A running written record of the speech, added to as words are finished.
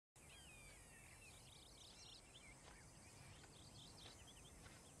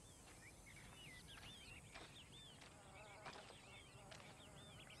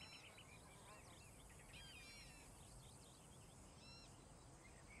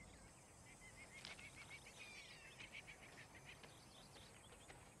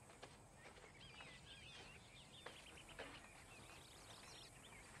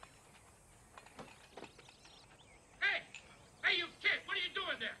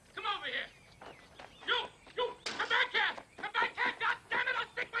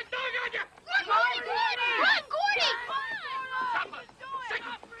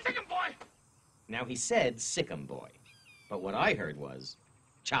Now, he said sick'em boy, but what I heard was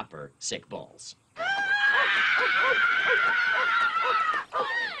chopper sick balls.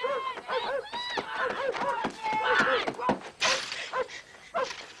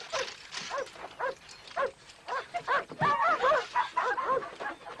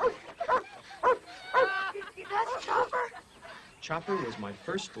 That's Chopper? Chopper was my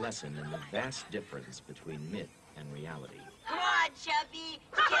first lesson in the vast difference between myth and reality. Come on, Chubby.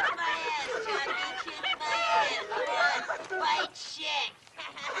 Kiss my ass, Chubby. Kiss my ass. Come on. Fight shit.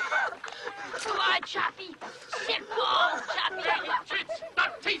 Come on, Choppy. Sick balls, Choppy.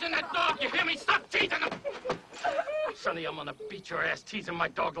 Stop teasing that dog, you hear me? Stop teasing him! Sonny, I'm gonna beat your ass teasing my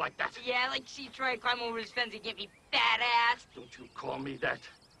dog like that. Yeah, I like to see Troy climb over his fence and get me fat ass. Don't you call me that,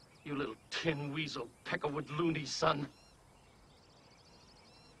 you little tin weasel peckerwood loony son.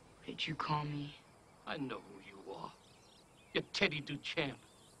 What did you call me? I know who you are. You're Teddy Duchamp.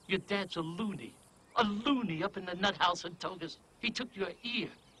 Your dad's a loony. A loony up in the nut house in Togus. He took your ear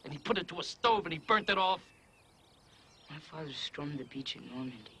and he put it to a stove and he burnt it off. My father stormed the beach in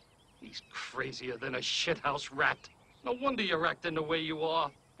Normandy. He's crazier than a shithouse rat. No wonder you're acting the way you are,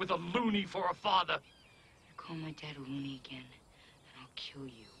 with a loony for a father. Call my dad a loony again, and I'll kill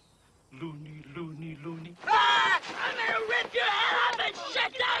you. Loony, loony, loony. Ah! I'm gonna rip your head off and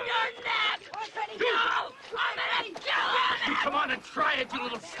shut down your neck! No! I'm gonna kill him! Come on and try it, you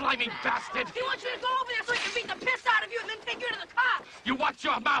little slimy bastard! He wants you to go over there so he can beat the piss out of you and then take you to the cops! You watch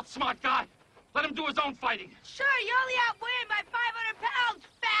your mouth, smart guy! Let him do his own fighting. Sure, you only outweigh him by 500 pounds,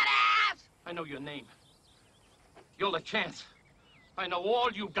 fat ass! I know your name. You're Lachance. I know all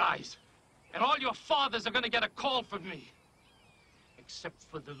you guys. And all your fathers are gonna get a call from me. Except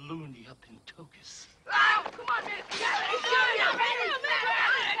for the loony up in Togus. Oh, come on, man!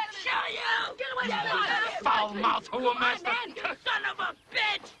 Show you! Get away from me! Foul-mouthed whore-master! Man, you son of a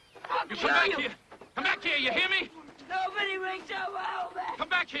bitch! You come back here! Come back here, you hear me? Nobody rings a bell, man! Come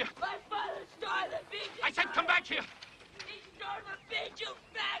back here! My father started the beach! I said come back here! He started the beach, you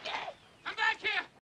faggot! Come back here!